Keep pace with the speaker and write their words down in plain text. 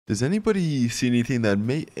Does anybody see anything that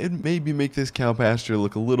maybe make this cow pasture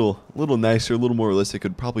look a little nicer, a little more realistic?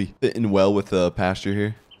 Could probably fit in well with the pasture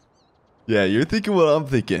here. Yeah, you're thinking what I'm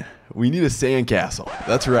thinking. We need a sandcastle.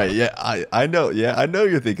 That's right. Yeah, I know. Yeah, I know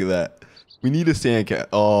you're thinking that. We need a sandcastle.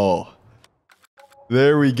 Oh,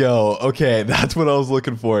 there we go. Okay, that's what I was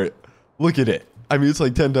looking for. Look at it. I mean, it's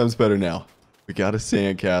like 10 times better now. We got a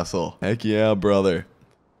sandcastle. Heck yeah, brother.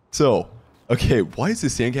 So, okay, why is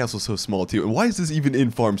this sandcastle so small too? And why is this even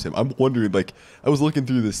in farm sim? I'm wondering, like, I was looking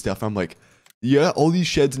through this stuff. I'm like, yeah, all these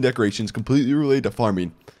sheds and decorations completely related to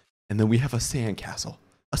farming. And then we have a sandcastle.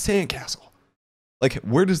 A sandcastle. Like,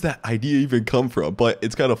 where does that idea even come from? But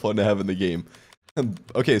it's kind of fun to have in the game.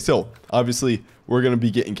 Okay, so, obviously, we're going to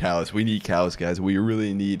be getting cows. We need cows, guys. We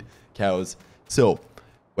really need cows. So,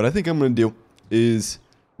 what I think I'm going to do is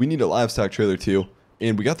we need a livestock trailer too.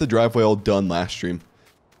 And we got the driveway all done last stream.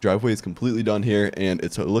 Driveway is completely done here, and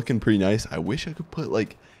it's looking pretty nice. I wish I could put,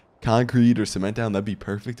 like, concrete or cement down. That'd be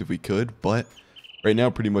perfect if we could. But right now,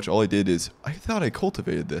 pretty much all I did is I thought I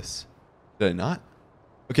cultivated this. Did I not?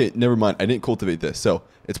 Okay, never mind. I didn't cultivate this. So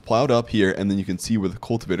it's plowed up here, and then you can see where the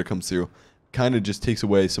cultivator comes through. Kind of just takes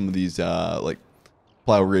away some of these, like,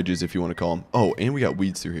 plow ridges, if you want to call them. Oh, and we got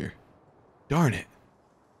weeds through here. Darn it.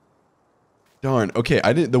 Darn. Okay,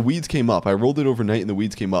 the weeds came up. I rolled it overnight, and the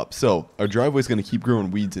weeds came up. So our driveway's going to keep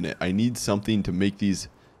growing weeds in it. I need something to make these...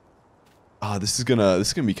 this is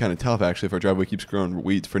gonna be kind of tough, actually, if our driveway keeps growing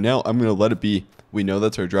weeds. For now, I'm going to let it be. We know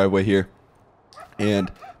that's our driveway here.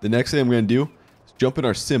 And the next thing I'm going to do... jump in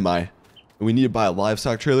our semi, and we need to buy a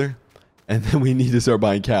livestock trailer, and then we need to start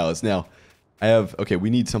buying cows. Now, okay,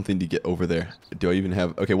 we need something to get over there. Do I even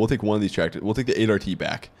have, okay, we'll take one of these tractors. We'll take the 8RT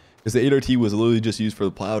back, because the 8RT was literally just used for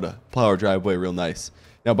the plow to plow our driveway real nice.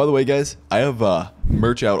 Now, by the way, guys, I have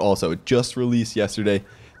merch out also. It just released yesterday.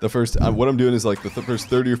 The first, what I'm doing is like the first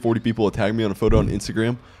 30 or 40 people will tag me on a photo on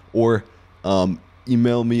Instagram, or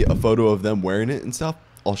email me a photo of them wearing it and stuff.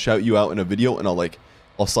 I'll shout you out in a video, and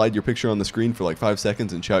I'll slide your picture on the screen for like 5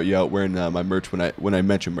 seconds and shout you out wearing my merch when I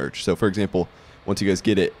mention merch. So for example, once you guys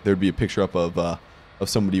get it, there'd be a picture up of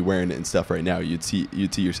somebody wearing it and stuff right now. You'd see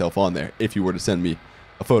yourself on there if you were to send me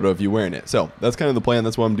a photo of you wearing it. So that's kind of the plan.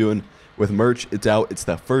 That's what I'm doing with merch. It's out. It's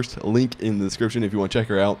the first link in the description if you want to check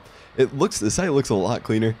her out. The site looks a lot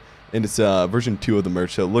cleaner, and it's version 2 of the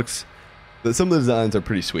merch. So it looks some of the designs are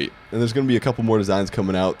pretty sweet, and there's going to be a couple more designs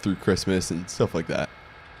coming out through Christmas and stuff like that.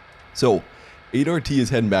 So 8RT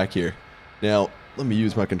is heading back here. Now, let me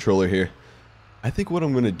use my controller here. I think what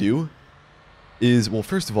I'm going to do is, well,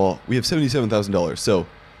 first of all, we have $77,000. So,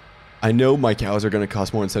 I know my cows are going to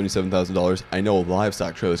cost more than $77,000. I know a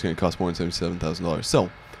livestock trailer is going to cost more than $77,000. So,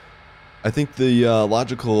 I think the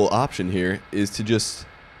logical option here is to just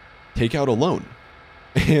take out a loan.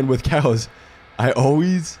 And with cows, I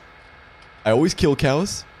always kill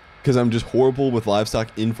cows because I'm just horrible with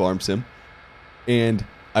livestock in farm sim. And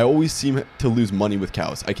I always seem to lose money with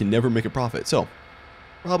cows. I can never make a profit. So,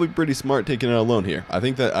 probably pretty smart taking out a loan here. I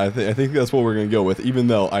think that's what we're gonna go with. Even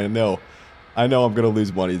though I know I'm gonna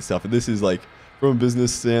lose money and stuff. And this is like, from a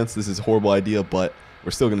business stance, this is a horrible idea. But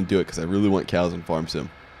we're still gonna do it because I really want cows in farm sim.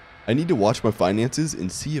 I need to watch my finances and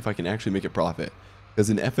see if I can actually make a profit. Because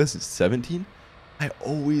in FS19, I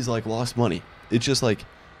always like lost money. It's just like,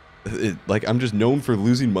 I'm just known for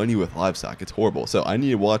losing money with livestock. It's horrible. So I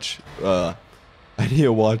need to watch.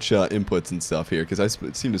 Inputs and stuff here because I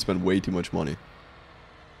seem to spend way too much money.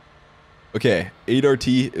 Okay,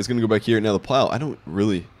 8RT is going to go back here. Now the plow, I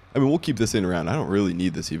mean, we'll keep this in around. I don't really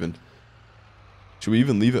need this even. Should we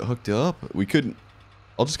even leave it hooked up? We couldn't.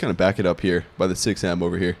 I'll just kind of back it up here by the 6M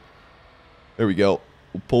over here. There we go.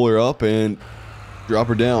 We'll pull her up and drop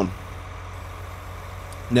her down.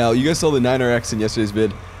 Now, you guys saw the 9RX in yesterday's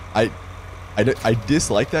vid. I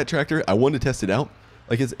dislike that tractor. I wanted to test it out.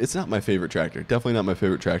 Like, it's not my favorite tractor. Definitely not my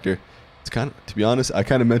favorite tractor. It's kind of, to be honest, I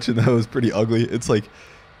kind of mentioned that it was pretty ugly. It's like,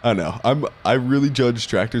 I don't know. I really judge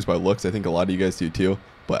tractors by looks. I think a lot of you guys do too.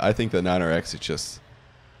 But I think the 9RX is just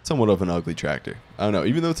somewhat of an ugly tractor. I don't know.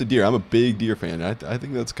 Even though it's a deer, I'm a big deer fan. I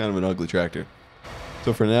think that's kind of an ugly tractor.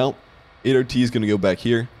 So for now, 8RT is going to go back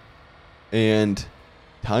here. And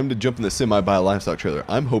time to jump in the semi, buy a livestock trailer.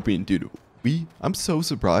 I'm hoping, dude, I'm so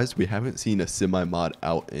surprised we haven't seen a semi mod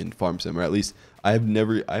out in farm sim, or at least I haven't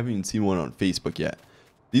even seen one on Facebook yet.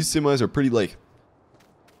 These semis are pretty like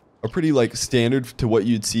standard to what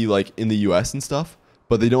you'd see like in the US and stuff,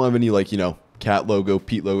 but they don't have any like, you know, cat logo,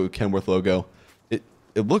 Pete logo, Kenworth logo. It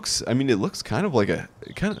looks, I mean, it looks kind of like a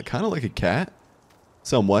cat,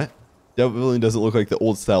 somewhat. Definitely doesn't look like the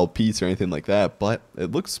old style Pete's or anything like that, but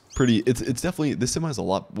it looks pretty. It's definitely, this semi is a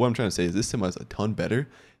lot. What I'm trying to say is this semi is a ton better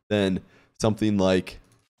than something like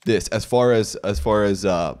this, as far as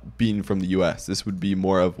being from the U.S., this would be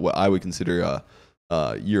more of what I would consider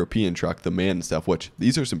a European truck, the man and stuff. Which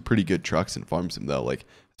these are some pretty good trucks in farm sim though. Like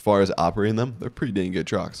as far as operating them, they're pretty dang good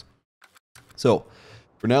trucks. So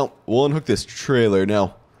for now, we'll unhook this trailer.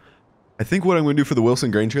 Now, I think what I'm going to do for the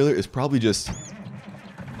Wilson grain trailer is probably just,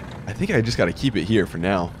 I think I just got to keep it here for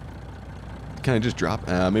now. Can I just drop?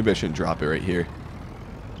 Maybe I shouldn't drop it right here.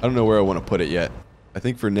 I don't know where I want to put it yet. I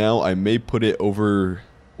think for now I may put it over.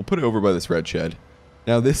 We'll put it over by this red shed.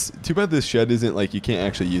 Now this, too bad this shed isn't like you can't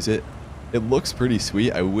actually use it. It looks pretty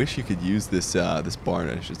sweet. I wish you could use this this barn,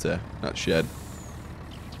 I should say, not shed.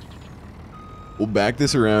 We'll back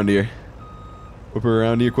this around here. Whip her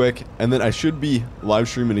around here quick, and then I should be live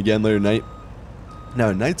streaming again later tonight. Now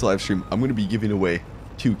in night's live stream, I'm going to be giving away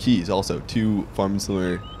 2 keys, also 2 Farming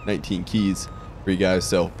Simulator 19 keys for you guys.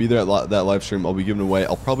 So be there at that live stream. I'll be giving away.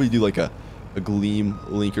 I'll probably do like a Gleam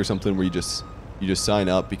link or something where you just sign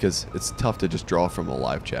up, because it's tough to just draw from a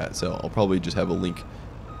live chat. So I'll probably just have a link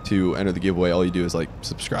to enter the giveaway. All you do is like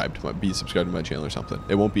subscribed to my channel or something.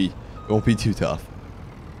 It won't be too tough.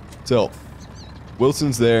 So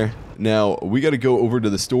Wilson's there. Now we got to go over to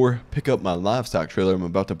the store, pick up my livestock trailer I'm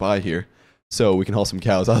about to buy here, so we can haul some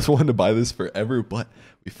cows. I was wanting to buy this forever, but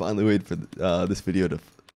we finally waited for this video to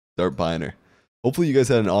start buying her. Hopefully you guys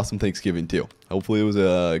had an awesome Thanksgiving too. Hopefully it was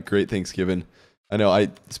a great Thanksgiving. I know I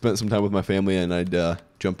spent some time with my family, and I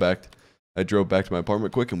drove back to my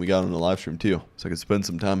apartment quick, and we got on the live stream too, so I could spend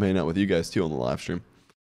some time hanging out with you guys too on the live stream.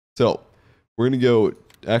 So we're gonna go,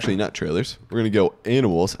 actually not trailers, we're gonna go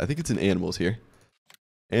animals. I think it's in animals here.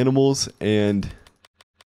 Animals and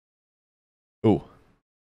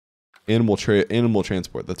animal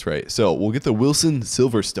transport. That's right. So we'll get the Wilson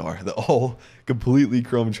Silver Star, the all completely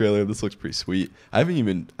chrome trailer. This looks pretty sweet.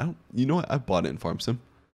 You know what? I bought it in Farm Sim,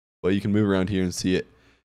 but you can move around here and see it.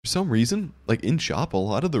 For some reason, like in shop, a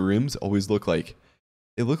lot of the rims always look like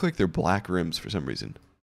they're black rims for some reason.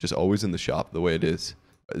 Just always in the shop the way it is.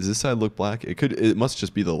 Does this side look black? It must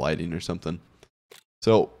just be the lighting or something.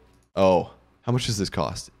 So, how much does this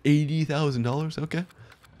cost? $80,000. Okay.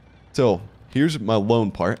 So here's my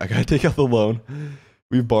loan part. I gotta take out the loan.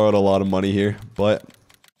 We've borrowed a lot of money here, but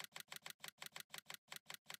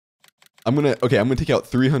I'm gonna take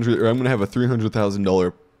out I'm gonna have a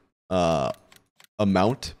 $300,000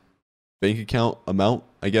 bank account amount,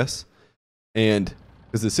 I guess. And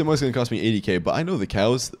because the semi is gonna cost me $80K, but I know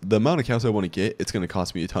the amount of cows I want to get, it's gonna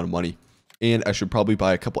cost me a ton of money. And I should probably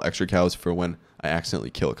buy a couple extra cows for when I accidentally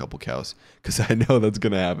kill a couple cows, because I know that's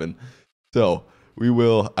going to happen. So we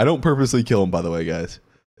will. I don't purposely kill them, by the way, guys.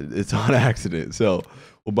 It's on accident. So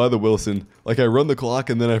we'll buy the Wilson. Like I run the clock,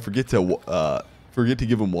 and then I forget to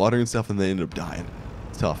give them water and stuff, and they end up dying.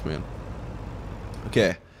 It's tough, man.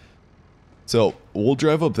 Okay. So we'll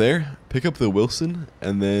drive up there, pick up the Wilson,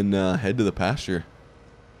 and then head to the pasture.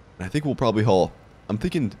 And I think we'll probably haul. I'm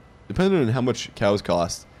thinking, depending on how much cows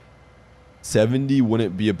cost, 70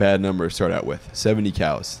 wouldn't be a bad number to start out with. 70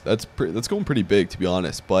 cows. That's going pretty big, to be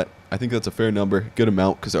honest, but I think that's a fair number, good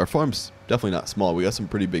amount, because our farm's definitely not small. We got some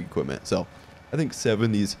pretty big equipment, so I think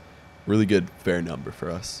 70's really good, fair number for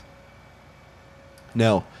us.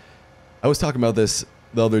 Now, I was talking about this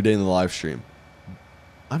the other day in the live stream.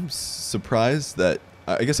 I'm surprised that,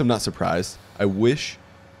 I guess I'm not surprised. I wish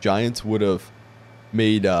Giants would have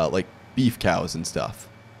made like beef cows and stuff.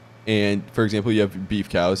 And for example, you have beef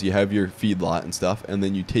cows, you have your feed lot and stuff, and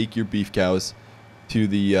then you take your beef cows to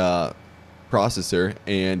the processor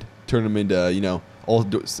and turn them into, you know, all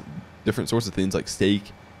different sorts of things like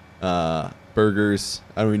steak, burgers,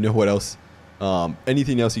 I don't even know what else,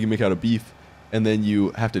 anything else you can make out of beef. And then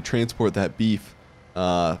you have to transport that beef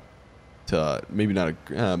to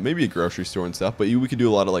maybe a grocery store and stuff, but we could do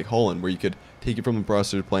a lot of like hauling, where you could take it from the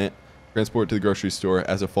processor plant, transport it to the grocery store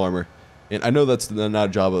as a farmer. And I know that's not a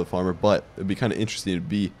job of the farmer, but it'd be kind of interesting. It'd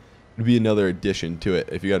be another addition to it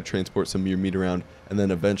if you got to transport some of your meat around and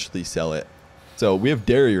then eventually sell it. So we have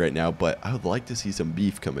dairy right now, but I would like to see some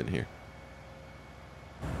beef come in here.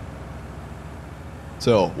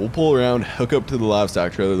 So we'll pull around, hook up to the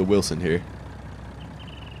livestock trailer, the Wilson here,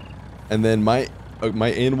 and then my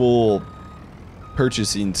animal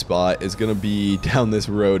purchasing spot is gonna be down this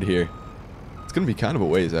road here. It's gonna be kind of a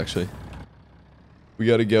ways, actually. We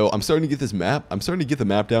gotta go. I'm starting to get this map. I'm starting to get the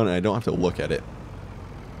map down, and I don't have to look at it.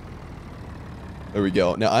 There we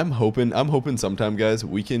go. Now I'm hoping sometime, guys,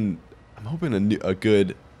 I'm hoping a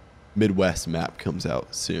good Midwest map comes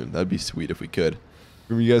out soon. That'd be sweet if we could.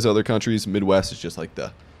 From you guys, other countries, Midwest is just like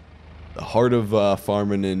the heart of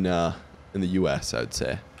farming in the U.S. I'd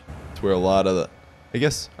say. It's where a lot of I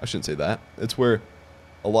guess I shouldn't say that. It's where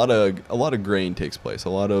a lot of grain takes place. A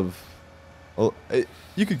lot of Well,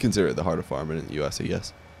 you could consider it the heart of farming in the U.S., I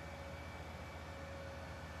guess.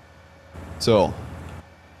 So,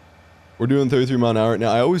 we're doing 33 mile an hour.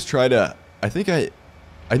 Now, I always try to, I think I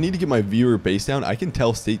need to get my viewer base down. I can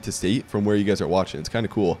tell state to state from where you guys are watching. It's kind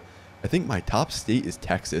of cool. I think my top state is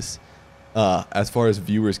Texas, as far as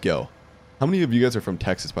viewers go. How many of you guys are from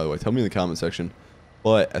Texas, by the way? Tell me in the comment section.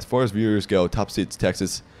 But as far as viewers go, top state's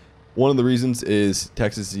Texas. One of the reasons is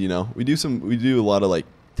Texas, you know, we do a lot of like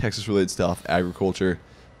Texas related stuff, agriculture,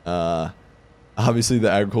 obviously the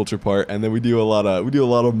agriculture part, and then we do a lot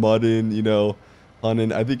of mudding, you know,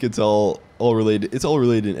 hunting. I think it's all related. It's all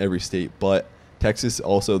related in every state, but Texas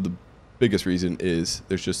also, the biggest reason is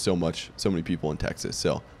there's just so many people in Texas.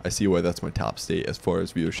 So I see why that's my top state as far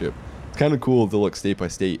as viewership. It's kind of cool to look state by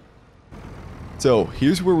state. So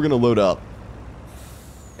here's where we're gonna load up,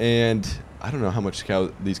 and I don't know how much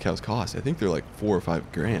these cows cost. I think they're like 4 or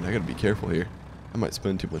 5 grand. I gotta be careful here. I might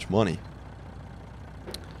spend too much money.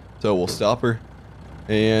 So we'll stop her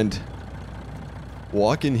and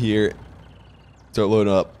walk in here. Start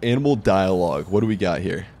loading up. Animal dialogue. What do we got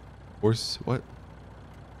here? Horse. What?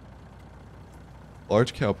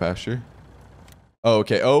 Large cow pasture. Oh,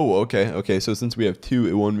 okay. Oh, okay. Okay. So since we have 2,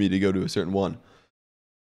 it wanted me to go to a certain one.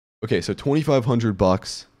 Okay. So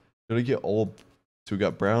 $2,500. Should I get all? So we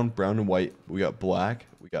got brown and white. We got black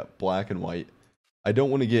and white. I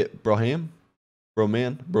don't want to get broman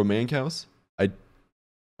cows.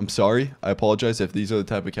 I'm sorry. I apologize if these are the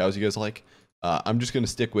type of cows you guys like. I'm just going to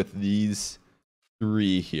stick with these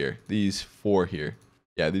 3 here. These 4 here.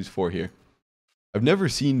 Yeah, these 4 here. I've never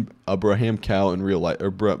seen a Braham cow in real life, or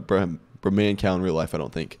Brahman cow in real life, I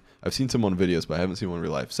don't think. I've seen some on videos, but I haven't seen one in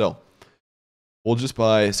real life. So, we'll just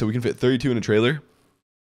buy, so we can fit 32 in a trailer.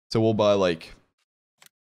 So we'll buy like,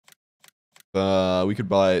 we could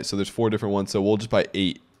buy, so there's 4 different ones, so we'll just buy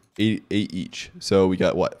 8 each. So we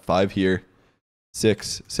got what, 5 here,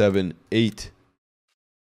 6, 7, 8.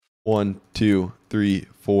 1, 2, 3,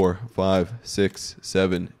 4, 5, 6,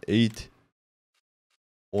 7, 8.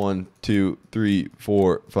 1, 2, 3,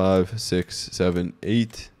 4, 5, 6, 7,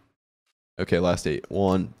 8. Okay, last 8.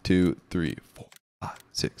 1, 2, 3, 4, 5,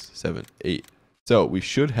 6, 7, 8. So we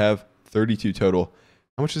should have 32 total.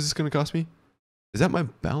 How much is this going to cost me? Is that my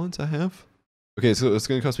balance I have? Okay, so it's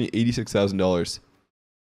going to cost me $86,000.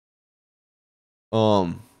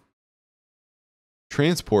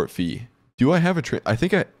 Transport fee. Do I have a I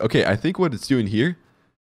think what it's doing here,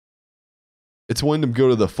 it's wanting to go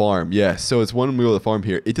to the farm. Yes, so it's wanting to go to the farm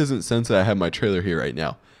here. It doesn't sense that I have my trailer here right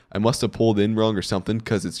now. I must have pulled in wrong or something,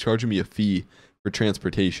 because it's charging me a fee for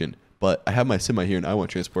transportation. But I have my semi here and I want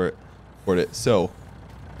to transport it. So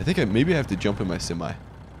I think maybe I have to jump in my semi.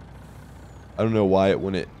 I don't know why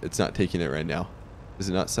it's not taking it right now. Does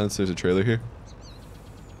it not sense there's a trailer here?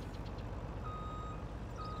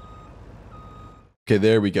 Okay,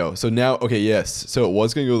 there we go. So now, okay, yes. So it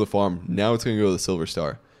was going to go to the farm. Now it's going to go to the Silver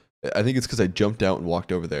Star. I think it's because I jumped out and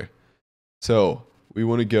walked over there. So we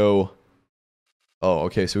want to go. Oh,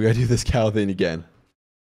 okay. So we got to do this cow thing again.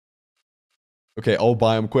 Okay, I'll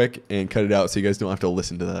buy them quick and cut it out so you guys don't have to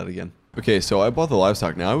listen to that again. Okay, so I bought the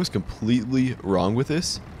livestock. Now I was completely wrong with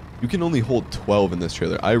this. You can only hold 12 in this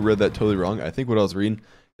trailer. I read that totally wrong. I think what I was reading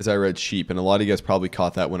is I read sheep, and a lot of you guys probably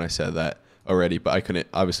caught that when I said that already, but I couldn't.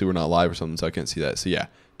 Obviously, we're not live or something, so I couldn't see that. So yeah,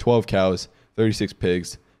 12 cows, 36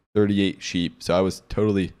 pigs, 38 sheep. So I was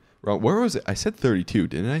totally wrong. Where was it? I said 32,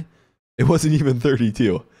 didn't I? It wasn't even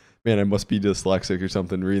 32. Man, I must be dyslexic or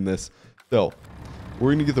something reading this. So we're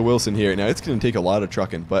going to get the Wilson here. Now, it's going to take a lot of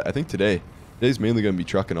trucking, but I think today's mainly going to be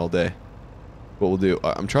trucking all day. What we'll do,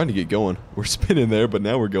 I'm trying to get going. We're spinning there, but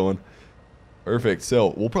now we're going. Perfect.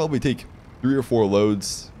 So we'll probably take 3 or 4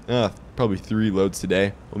 loads. Probably 3 loads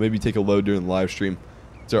today. We'll maybe take a load during the live stream.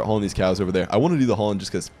 Start hauling these cows over there. I want to do the hauling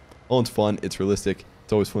just because hauling's fun. It's realistic.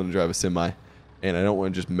 It's always fun to drive a semi. And I don't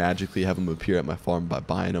want to just magically have them appear at my farm by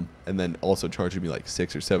buying them and then also charging me like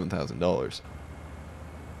 $6,000 or $7,000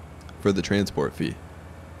 for the transport fee.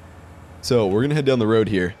 So we're gonna head down the road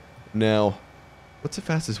here. Now, what's the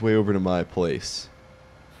fastest way over to my place?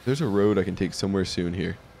 There's a road I can take somewhere soon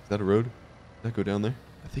here. Is that a road? Does that go down there?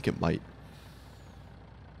 I think it might.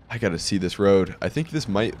 I gotta see this road. I think this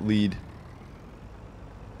might lead.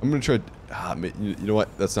 I'm gonna try. You know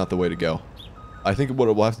what? That's not the way to go. I think what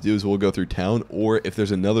we'll have to do is we'll go through town, or if there's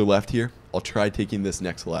another left here, I'll try taking this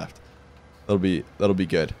next left. That'll be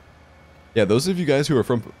good. Yeah, those of you guys who are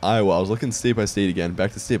from Iowa, I was looking state by state again,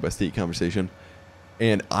 back to state by state conversation,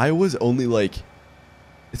 and Iowa's only like,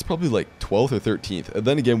 it's probably like 12th or 13th. And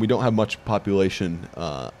then again, we don't have much population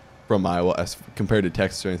from Iowa as compared to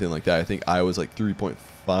Texas or anything like that. I think Iowa's like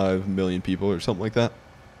 3.5 million people or something like that.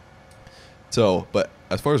 So, but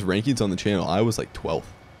as far as rankings on the channel, I was like 12th.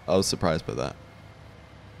 I was surprised by that.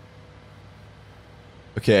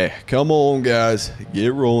 Okay, come on, guys.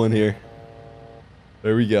 Get rolling here.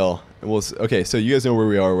 There we go. And okay, so you guys know where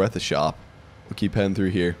we are. We're at the shop. We'll keep heading through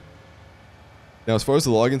here. Now, as far as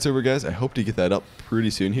the login server, guys, I hope to get that up pretty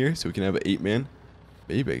soon here so we can have an 8-man.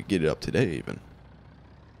 Maybe I could get it up today, even.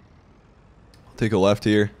 I'll take a left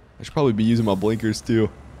here. I should probably be using my blinkers, too.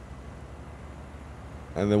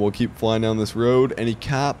 And then we'll keep flying down this road. Any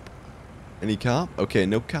cop? Any cop? Okay,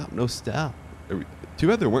 no cop, no stop. Too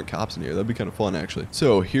bad there weren't cops in here. That'd be kind of fun, actually.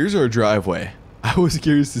 So, here's our driveway. I was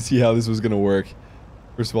curious to see how this was going to work.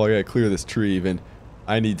 First of all, I gotta clear this tree, even.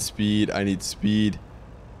 I need speed. I need speed.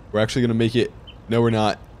 We're actually going to make it. No, we're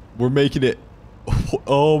not. We're making it.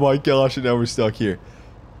 Oh, my gosh, and now we're stuck here.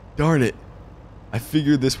 Darn it. I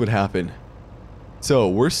figured this would happen. So,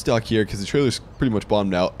 we're stuck here because the trailer's pretty much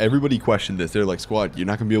bottomed out. Everybody questioned this. They're like, squad, you're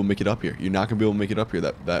not going to be able to make it up here. You're not going to be able to make it up here.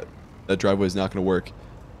 That driveway is not going to work.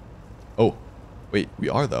 Oh. Wait, we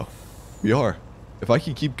are, though. We are. If I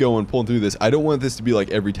can keep going, pulling through this, I don't want this to be like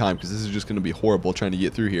every time because this is just going to be horrible trying to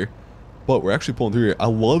get through here. But we're actually pulling through here. I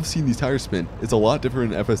love seeing these tires spin. It's a lot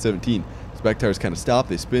different in FS19. These back tires kind of stop,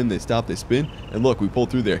 they spin, they stop, they spin. And look, we pulled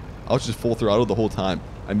through there. I was just full throttle the whole time.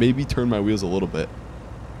 I maybe turned my wheels a little bit.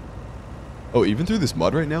 Oh, even through this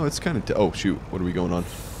mud right now, it's kind of... Oh, shoot. What are we going on?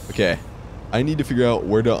 Okay. I need to figure out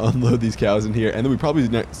where to unload these cows in here. And then we probably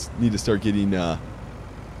need to start getting...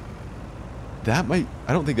 That might...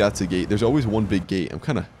 I don't think that's a gate. There's always one big gate.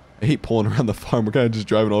 I hate pulling around the farm. We're kind of just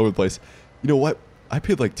driving all over the place. You know what? I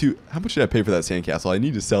paid like How much did I pay for that sandcastle? I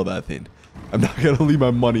need to sell that thing. I'm not going to leave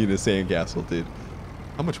my money in a sandcastle, dude.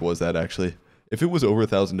 How much was that, actually? If it was over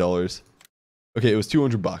 $1,000... Okay, it was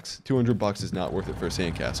 200 bucks. 200 bucks is not worth it for a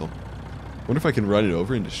sandcastle. I wonder if I can run it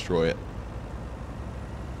over and destroy it.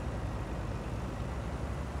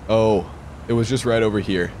 Oh, it was just right over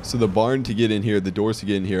here. So the barn to get in here, the doors to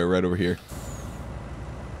get in here are right over here.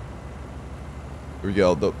 There we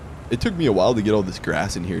go. It took me a while to get all this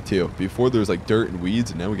grass in here too. Before there was like dirt and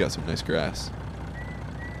weeds, and now we got some nice grass.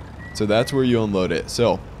 So that's where you unload it.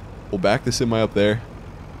 So we'll back the semi up there.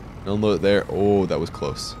 Unload it there. Oh, that was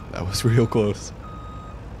close. That was real close.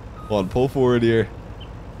 Hold on, pull forward here.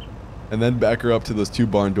 And then back her up to those two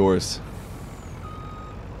barn doors.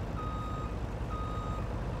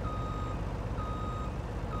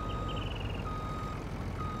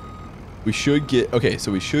 We should get... Okay,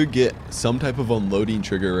 so we should get some type of unloading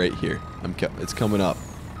trigger right here. It's coming up.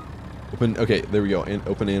 Open... Okay, there we go. And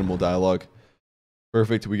open animal dialogue.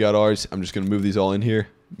 Perfect. We got ours. I'm just going to move these all in here.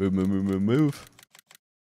 Move, move, move, move, move.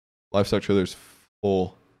 Livestock trailer's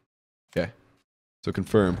full. Okay. So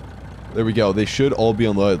confirm. There we go. They should all be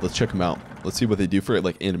unloaded. Let's check them out. Let's see what they do for it,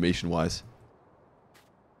 like animation-wise.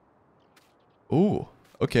 Oh,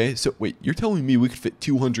 okay. So wait, you're telling me we could fit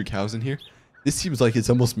 200 cows in here? This seems like it's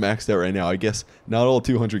almost maxed out right now. I guess not all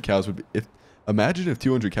 200 cows would be... Imagine if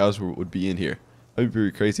 200 cows would be in here. That'd be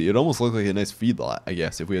pretty crazy. It'd almost look like a nice feedlot, I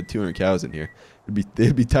guess, if we had 200 cows in here.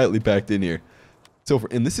 They'd be tightly packed in here.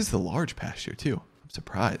 And this is the large pasture, too. I'm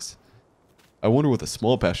surprised. I wonder what the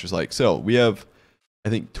small pasture's like. So, we have, I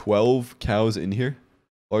think, 12 cows in here.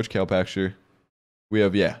 Large cow pasture. We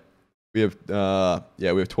have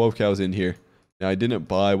 12 cows in here. Now, I didn't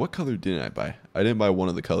buy... What color didn't I buy? I didn't buy one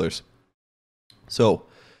of the colors. So,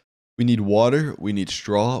 we need water, we need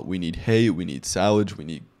straw, we need hay, we need silage, we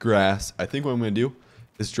need grass. I think what I'm going to do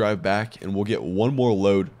is drive back and we'll get one more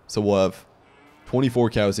load. So, we'll have 24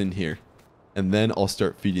 cows in here. And then I'll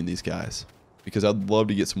start feeding these guys. Because I'd love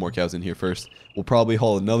to get some more cows in here first. We'll probably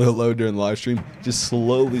haul another load during the live stream. Just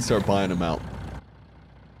slowly start buying them out.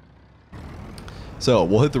 So,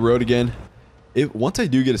 we'll hit the road again. Once I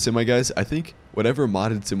do get a semi, guys, I think whatever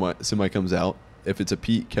modded semi comes out, if it's a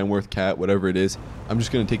Pete, Kenworth, Cat, whatever it is, I'm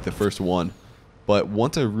just going to take the first one. But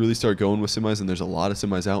once I really start going with semis, and there's a lot of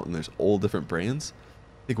semis out, and there's all different brands,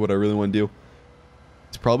 I think what I really want to do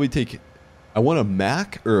is probably take... I want a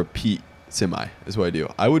Mac or a Pete semi is what I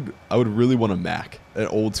do. I would really want a Mac. An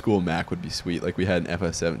old school Mac would be sweet, like we had in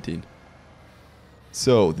FS17.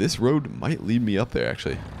 So this road might lead me up there,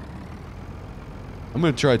 actually. I'm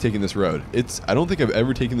going to try taking this road. I don't think I've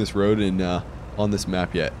ever taken this road on this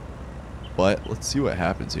map yet. But let's see what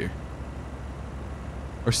happens here.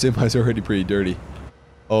 Our semi's already pretty dirty.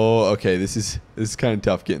 Oh, okay. This is kind of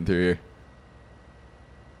tough getting through here.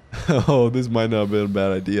 Oh, this might not have been a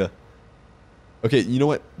bad idea. Okay, you know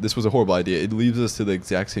what? This was a horrible idea. It leaves us to the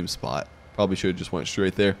exact same spot. Probably should have just went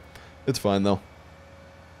straight there. It's fine, though.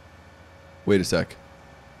 Wait a sec.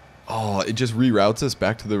 Oh, it just reroutes us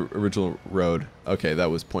back to the original road. Okay, that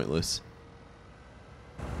was pointless.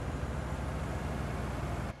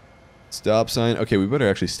 Stop sign. Okay, we better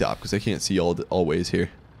actually stop because I can't see all ways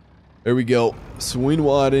here. There we go. Swing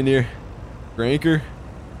wad in here. Cranker.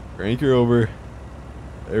 Cranker over.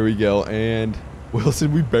 There we go. And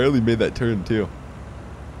Wilson, we barely made that turn too.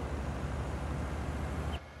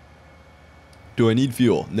 Do I need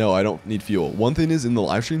fuel? No, I don't need fuel. One thing is in the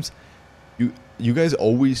live streams, you guys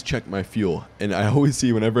always check my fuel. And I always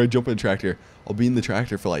see whenever I jump in a tractor, I'll be in the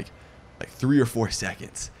tractor for like 3 or 4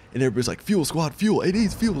 seconds. And everybody's like, fuel squad, fuel, it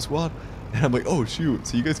needs fuel squad. And I'm like, oh shoot.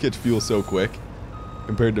 So you guys catch fuel so quick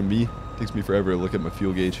compared to me. It takes me forever to look at my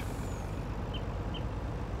fuel gauge.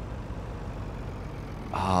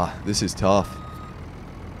 Ah, this is tough.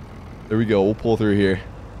 There we go. We'll pull through here.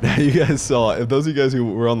 Now you guys saw, if those of you guys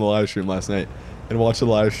who were on the live stream last night and watched the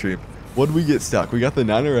live stream, what did we get stuck? We got the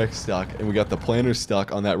 9RX stuck and we got the planter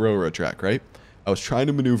stuck on that railroad track, right? I was trying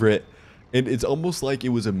to maneuver it and it's almost like it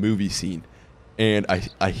was a movie scene. And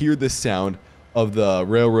I hear this sound of the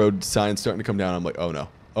railroad sign starting to come down. I'm like, oh no,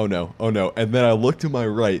 oh no, oh no. And then I look to my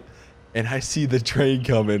right and I see the train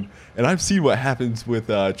coming. And I've seen what happens with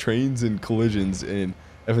trains and collisions in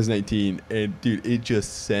FS19. And dude, it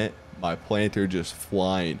just sent my planter just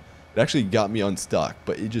flying. It actually got me unstuck,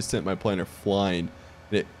 but it just sent my planter flying.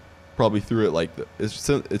 And it probably threw it like, it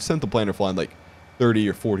sent the planter flying like 30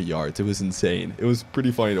 or 40 yards. It was insane. It was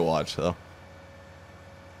pretty funny to watch though.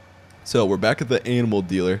 So we're back at the animal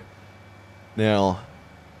dealer. Now,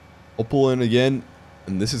 I'll pull in again,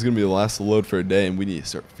 and this is going to be the last load for a day, and we need to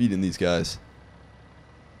start feeding these guys.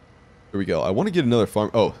 Here we go. I want to get another farm.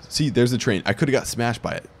 Oh, see, there's the train. I could have got smashed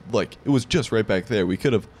by it. Like, it was just right back there. We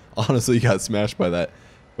could have honestly got smashed by that.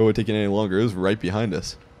 It would have taken any longer. It was right behind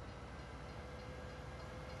us.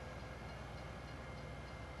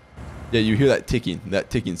 Yeah, you hear that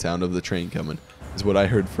ticking sound of the train coming is what I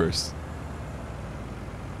heard first.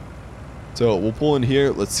 So we'll pull in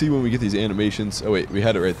here. Let's see when we get these animations. Oh wait, we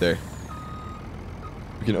had it right there.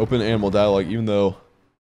 We can open animal dialogue even though.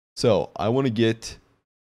 So I want to get,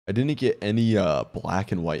 I didn't get any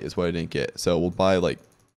black and white is what I didn't get. So we'll buy like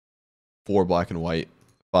 4 black and white,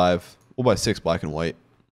 5. We'll buy 6 black and white.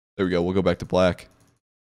 There we go. We'll go back to black.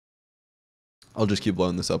 I'll just keep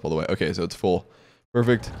blowing this up all the way. Okay, so it's full.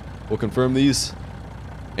 Perfect. We'll confirm these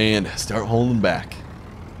and start holding back.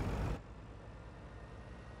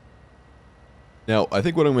 Now, I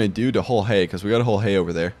think what I'm going to do to haul hay, because we got to haul hay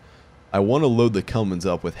over there, I want to load the Cummins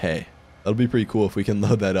up with hay. That'll be pretty cool if we can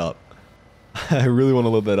load that up. I really want to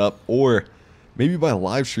load that up. Or maybe by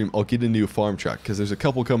live stream, I'll get a new farm truck, because there's a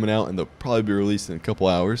couple coming out, and they'll probably be released in a couple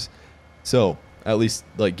hours. So, at least,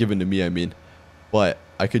 like, given to me, I mean. But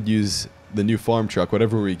I could use the new farm truck,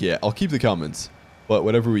 whatever we get. I'll keep the Cummins, but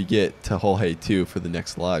whatever we get to haul hay, too, for the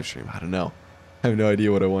next live stream. I don't know. I have no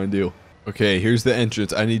idea what I want to do. Okay, here's the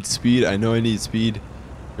entrance. I need speed. I know I need speed.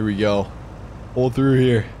 Here we go. Pull through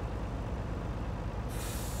here.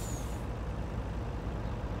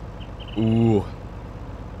 Ooh.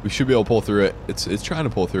 We should be able to pull through it. It's trying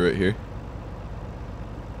to pull through it here.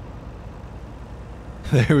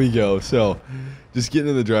 There we go. So, just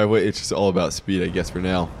getting in the driveway. It's just all about speed, I guess, for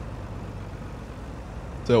now.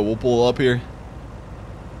 So, we'll pull up here.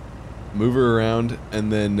 Move her around.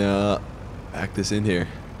 And then back this in here.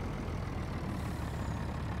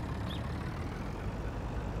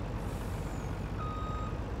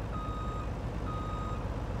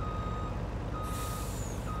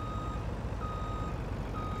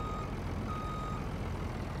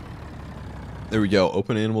 There we go.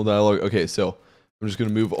 Open animal dialogue. Okay, so I'm just going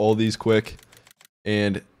to move all these quick.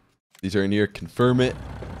 And these are in here. Confirm it.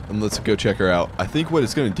 And let's go check her out. I think what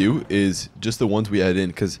it's going to do is just the ones we add in.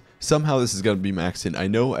 Because somehow this is going to be maxed in. I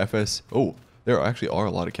know FS... Oh, there actually are a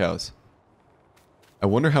lot of cows. I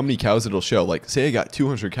wonder how many cows it'll show. Like, say I got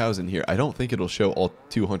 200 cows in here. I don't think it'll show all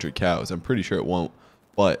 200 cows. I'm pretty sure it won't.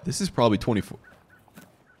 But this is probably 24...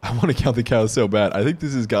 I want to count the cows so bad. I think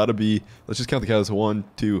this has got to be... Let's just count the cows. 1,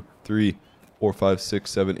 2, 3... 4, 5,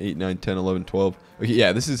 6, 7, 8, 9, 10, 11, 12. Okay,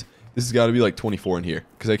 yeah, this has got to be like 24 in here.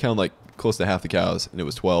 Because I counted like close to half the cows and it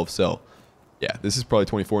was 12. So, yeah, this is probably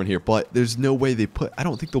 24 in here. But there's no way they put... I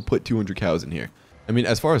don't think they'll put 200 cows in here. I mean,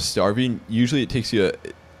 as far as starving, usually it takes you...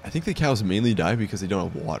 I think the cows mainly die because they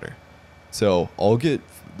don't have water. So, I'll get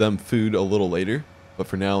them food a little later. But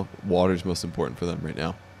for now, water is most important for them right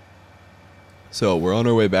now. So, we're on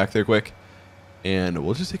our way back there quick. And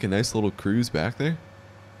we'll just take a nice little cruise back there.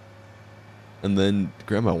 And then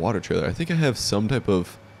grab my water trailer. I think I have some type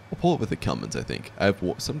of... I'll pull it with the Cummins, I think. I have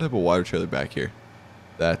some type of water trailer back here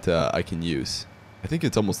that I can use. I think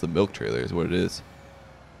it's almost the milk trailer is what it is.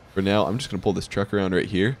 For now, I'm just going to pull this truck around right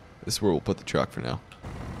here. This is where we'll put the truck for now.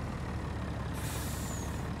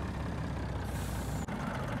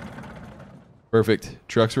 Perfect.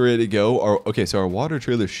 Trucks are ready to go. Okay, so our water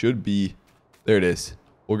trailer should be... There it is.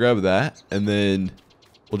 We'll grab that, and then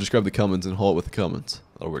we'll just grab the Cummins and haul it with the Cummins.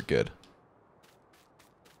 That'll work good.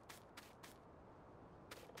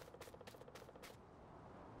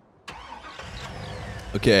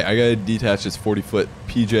 Okay, I gotta detach this 40-foot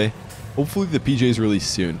PJ. Hopefully the PJ is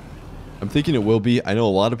released soon. I'm thinking it will be. I know a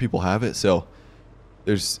lot of people have it, so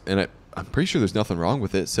I'm pretty sure there's nothing wrong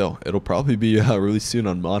with it, so it'll probably be released soon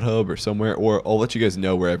on Mod Hub or somewhere, or I'll let you guys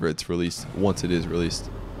know wherever it's released once it is released.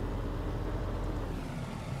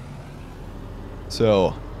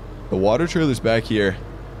 So, the water trailer's back here.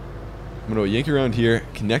 I'm going to yank around here,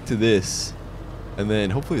 connect to this, and then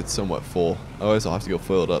hopefully it's somewhat full. Otherwise, I'll have to go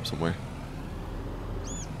fill it up somewhere.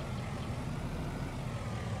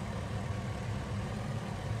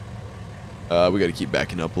 We got to keep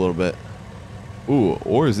backing up a little bit. Ooh,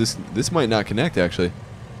 or is this might not connect, actually.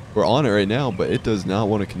 We're on it right now, but it does not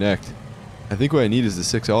want to connect. I think what I need is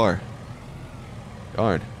the 6R.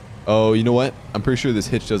 Darn. Oh, you know what? I'm pretty sure this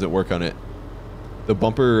hitch doesn't work on it. The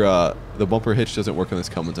bumper hitch doesn't work on this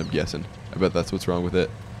Cummins, I'm guessing. I bet that's what's wrong with it.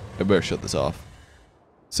 I better shut this off.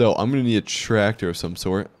 So, I'm going to need a tractor of some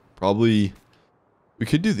sort. Probably, we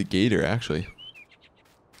could do the Gator, actually.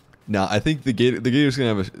 Nah, I think the Gator's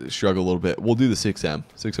going to have a struggle a little bit. We'll do the 6M.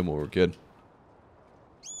 6M will work good.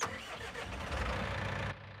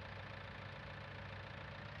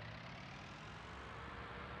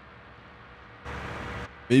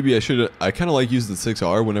 Maybe I kind of like using the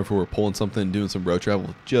 6R whenever we're pulling something and doing some road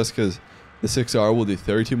travel, just because the 6R will do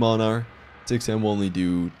 32 mile an hour, 6M will only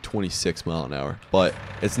do 26 mile an hour, but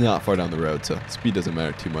it's not far down the road, so speed doesn't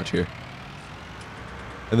matter too much here.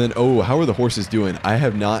 And then, oh, how are the horses doing? I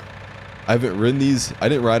haven't ridden these. I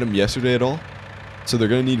didn't ride them yesterday at all, so they're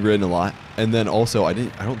going to need ridden a lot. And then also, I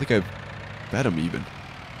don't think I've fed them even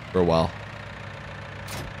for a while.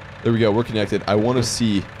 There we go, we're connected. I want to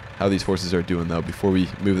see how these horses are doing though before we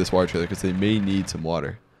move this water trailer, because they may need some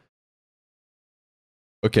water.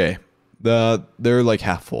 Okay, they're like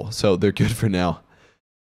half full, so they're good for now.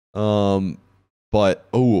 But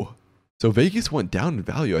oh, so Vegas went down in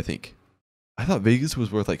value. I think I thought Vegas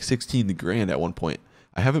was worth like 16 grand at one point.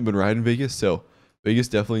 I haven't been riding Vegas, so Vegas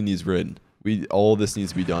definitely needs ridden. All this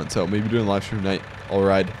needs to be done. So maybe during live stream night, I'll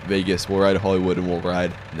ride Vegas, we'll ride Hollywood, and we'll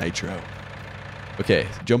ride Nitro. Okay,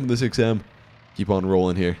 jump in the 6M. Keep on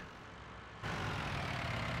rolling here.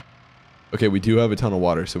 Okay, we do have a ton of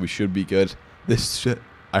water, so we should be good.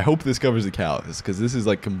 I hope this covers the cows, because this is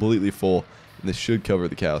like completely full, and this should cover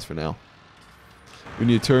the cows for now. We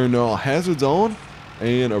need to turn hazards on,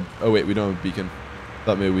 and oh wait, we don't have a beacon.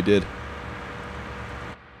 Thought maybe we did.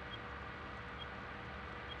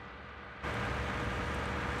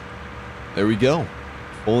 There we go.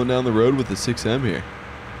 Pulling down the road with the 6M here.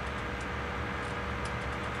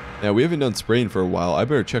 Now, we haven't done spraying for a while. I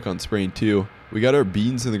better check on spraying too. We got our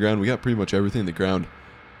beans in the ground. We got pretty much everything in the ground.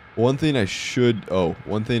 One thing I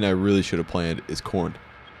really should have planted is corn.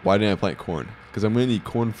 Why didn't I plant corn? Because I'm going to need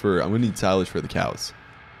I'm going to need silage for the cows.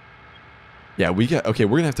 Yeah, okay,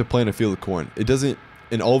 we're going to have to plant a field of corn. It doesn't,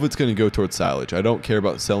 and all of it's going to go towards silage. I don't care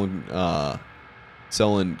about selling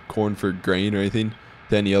corn for grain or anything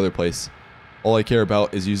to any other place. All I care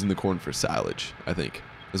about is using the corn for silage, I think,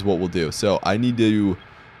 is what we'll do. So I need to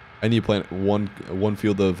plant one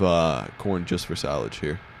field of corn just for silage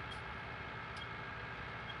here.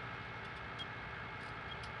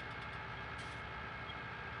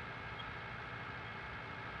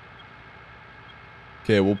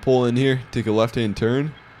 Okay, we'll pull in here, take a left-hand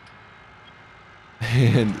turn.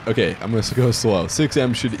 And, okay, I'm going to go slow.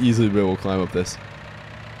 6M should easily be able to climb up this.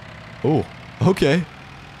 Oh, okay.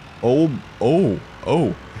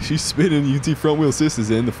 Oh. She's spinning. You can see front wheel assist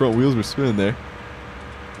is in. The front wheels were spinning there.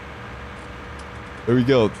 There we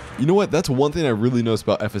go. You know what? That's one thing I really noticed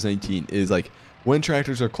about FS19 is like when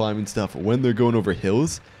tractors are climbing stuff, when they're going over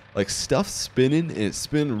hills, like stuff's spinning and it's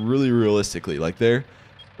spinning really realistically. Like the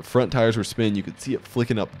front tires were spinning. You could see it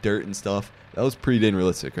flicking up dirt and stuff. That was pretty dang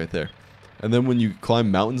realistic right there. And then when you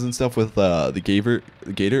climb mountains and stuff with the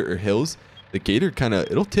Gator or hills, the Gator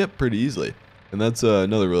it'll tip pretty easily. And that's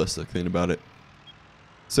another realistic thing about it.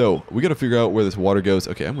 So we got to figure out where this water goes.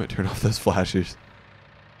 Okay, I'm going to turn off those flashers.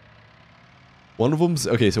 One of them's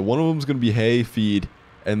going to be hay, feed,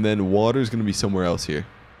 and then water's going to be somewhere else here.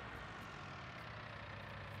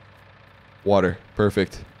 Water,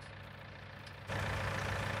 perfect.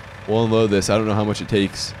 We'll unload this. I don't know how much it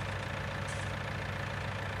takes.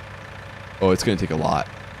 Oh, it's going to take a lot.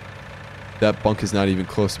 That bunk is not even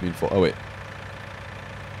close to being full. Oh, wait.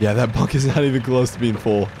 Yeah, that bunk is not even close to being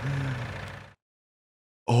full.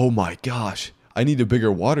 Oh my gosh. I need a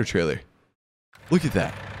bigger water trailer. Look at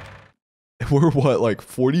that. We're what, like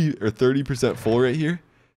 40 or 30% full right here?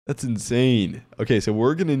 That's insane. Okay, so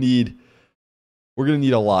we're gonna need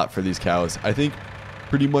a lot for these cows. I think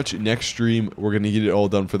pretty much next stream we're gonna get it all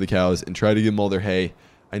done for the cows and try to give them all their hay.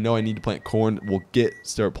 I know I need to plant corn. We'll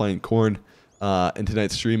start planting corn in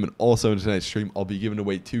tonight's stream, and also in tonight's stream I'll be giving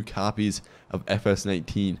away 2 copies of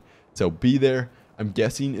FS19. So be there. I'm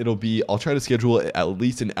guessing I'll try to schedule it at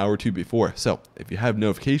least an hour or 2 before. So if you have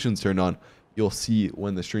notifications turned on, you'll see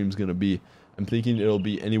when the stream's gonna be. I'm thinking it'll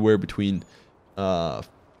be anywhere between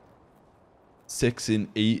 6 and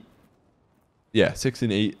 8. Yeah, 6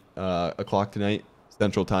 and 8 o'clock tonight,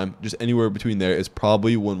 Central Time. Just anywhere between there is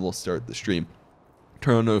probably when we'll start the stream.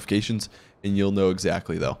 Turn on notifications, and you'll know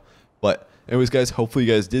exactly, though. But anyways, guys, hopefully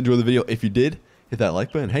you guys did enjoy the video. If you did, hit that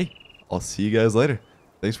like button. Hey, I'll see you guys later.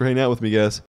 Thanks for hanging out with me, guys.